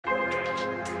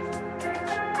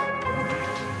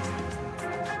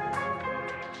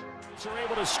Are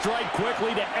able to strike quickly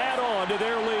to add on to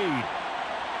their lead.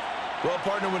 Well,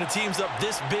 partner, when a team's up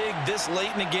this big, this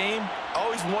late in the game, I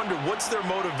always wonder what's their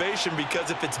motivation, because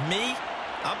if it's me,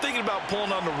 I'm thinking about pulling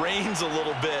on the reins a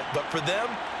little bit. But for them,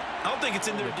 I don't think it's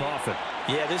in their coffin.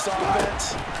 Yeah, this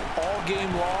offense, all game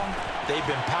long, they've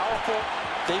been powerful,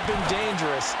 they've been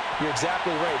dangerous. You're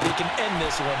exactly right. They can end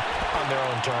this one on their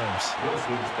own terms.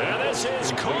 And this is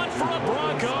caught for a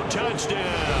Bronco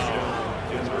touchdown.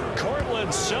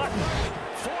 Cortland Sutton.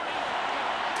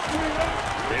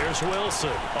 There's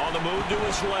Wilson on the move to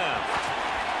his left.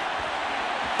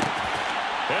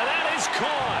 And that is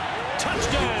caught.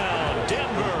 Touchdown,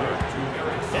 Denver.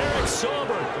 Eric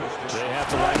Sauber. They have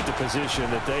to like the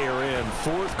position that they are in.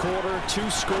 Fourth quarter,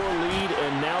 2-score lead,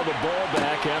 and now the ball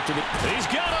back after the... He's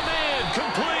got a man,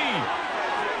 complete.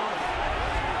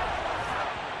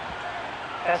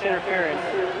 Pass interference.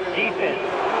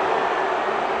 Defense.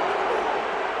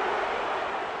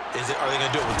 Are they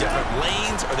going to do it with different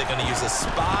lanes? Are they going to use a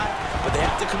spy? But they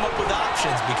have to come up with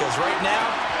options, because right now,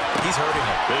 he's hurting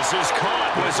them. This is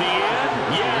caught. Was he in?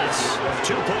 Yes.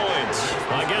 2 points.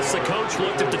 I guess the coach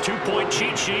looked at the 2-point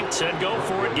cheat sheet, said go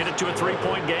for it, get it to a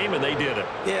 3-point game, and they did it.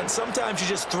 Yeah, and sometimes you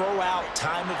just throw out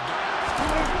time of...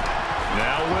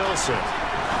 Now Wilson.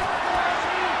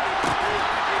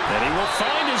 And he will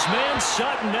find his man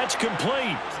Sutton. That's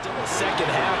complete. Still a second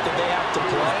half that they have to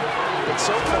play. But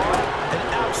so far, an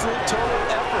absolute total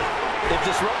effort. They've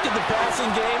disrupted the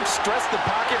passing game, stressed the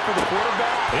pocket for the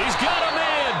quarterback. He's got a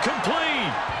man,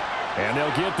 complete. And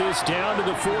they'll get this down to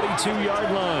the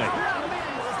 42-yard line.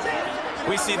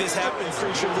 We see this happen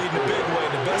crucially in a big way.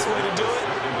 The best way to do it,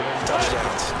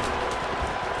 touchdowns.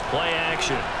 Play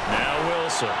action. Now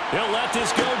Wilson. He'll let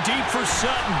this go deep for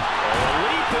Sutton. A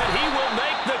leap, and he will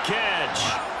make the catch.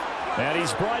 And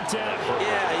he's brought down.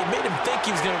 Yeah, he made him think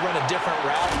he was going to run a different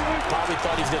route. Probably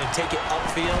thought he was going to take it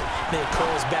upfield. Then it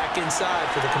curls back inside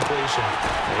for the completion.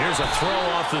 Here's a throw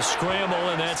off the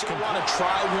scramble, and that's... They want to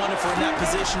try one if we're in that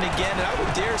position again, and I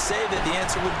would dare say that the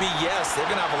answer would be yes. They're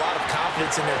going to have a lot of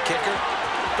confidence in their kicker.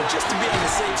 But just to be on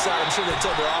the safe side, I'm sure they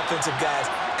tell their offensive guys,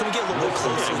 can we get a little bit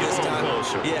closer this time?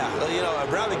 Yeah, you know, I'd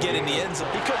rather get in the end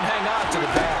zone. He couldn't hang on to the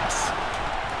pass.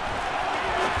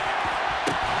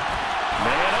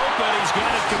 Man open, he's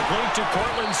got it complete to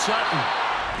Cortland Sutton.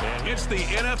 And it's the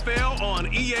NFL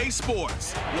on EA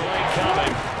Sports. Delay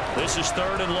coming. This is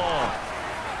 3rd and long.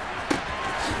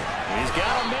 He's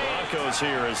got a man. Broncos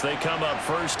here as they come up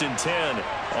 1st and 10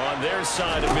 on their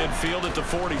side of midfield at the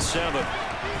 47.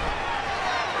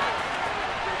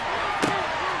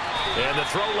 And the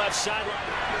throw left sideline.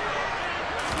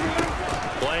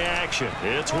 Play action.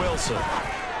 It's Wilson.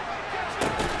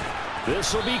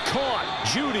 This will be caught.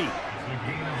 Judy.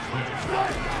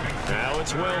 Now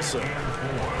it's Wilson.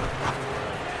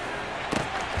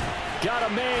 Got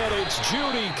a man. It's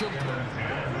Judy.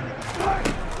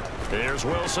 There's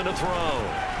Wilson to throw.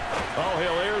 Oh,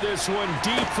 he'll air this one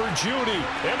deep for Judy.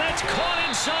 And that's caught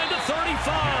inside the 35.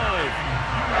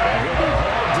 And he'll be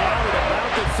hauled down at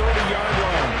about the 30-yard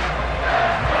line.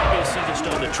 Obviously, just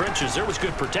on the trenches, there was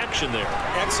good protection there.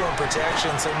 Excellent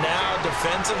protection. So now,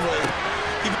 defensively,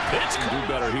 it's do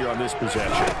better here on this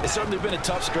possession. It's certainly been a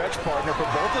tough stretch, partner, for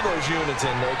both of those units,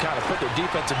 and they kind of put their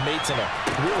defensive mates in a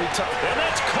really tough... And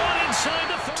that's caught inside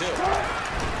the...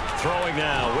 Throwing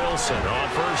now, Wilson on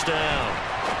 1st down.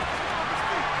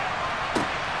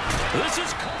 This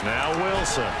is... Now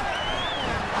Wilson.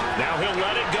 Now he'll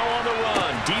let it go on the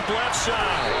run. Deep left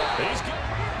side. He's good.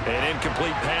 An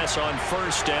incomplete pass on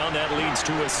 1st down. That leads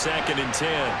to a 2nd and 10.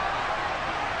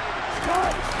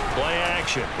 Play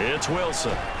action. It's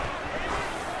Wilson.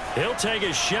 He'll take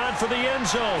a shot for the end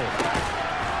zone.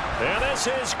 And this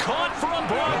is caught for a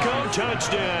Bronco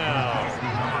touchdown.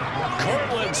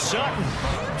 Cortland Sutton,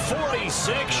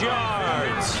 46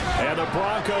 yards. And the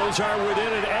Broncos are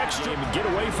within an extra. Get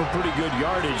away for pretty good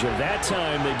yardage, and that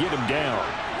time they get him down.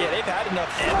 Yeah, they've had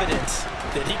enough evidence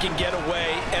that he can get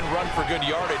away and run for good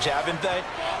yardage, haven't they?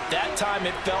 That time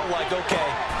it felt like, okay.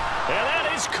 And that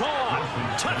is caught.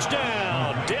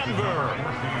 Touchdown, Denver.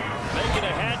 Making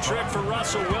a hat trick for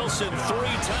Russell Wilson. 3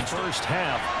 touchdowns. First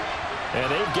half. And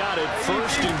they've got it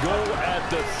 1st and goal at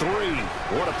the 3.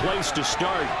 What a place to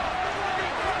start.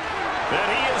 And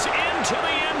he is into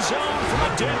the end zone for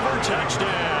a Denver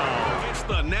touchdown. It's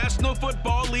the National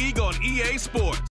Football League on EA Sports.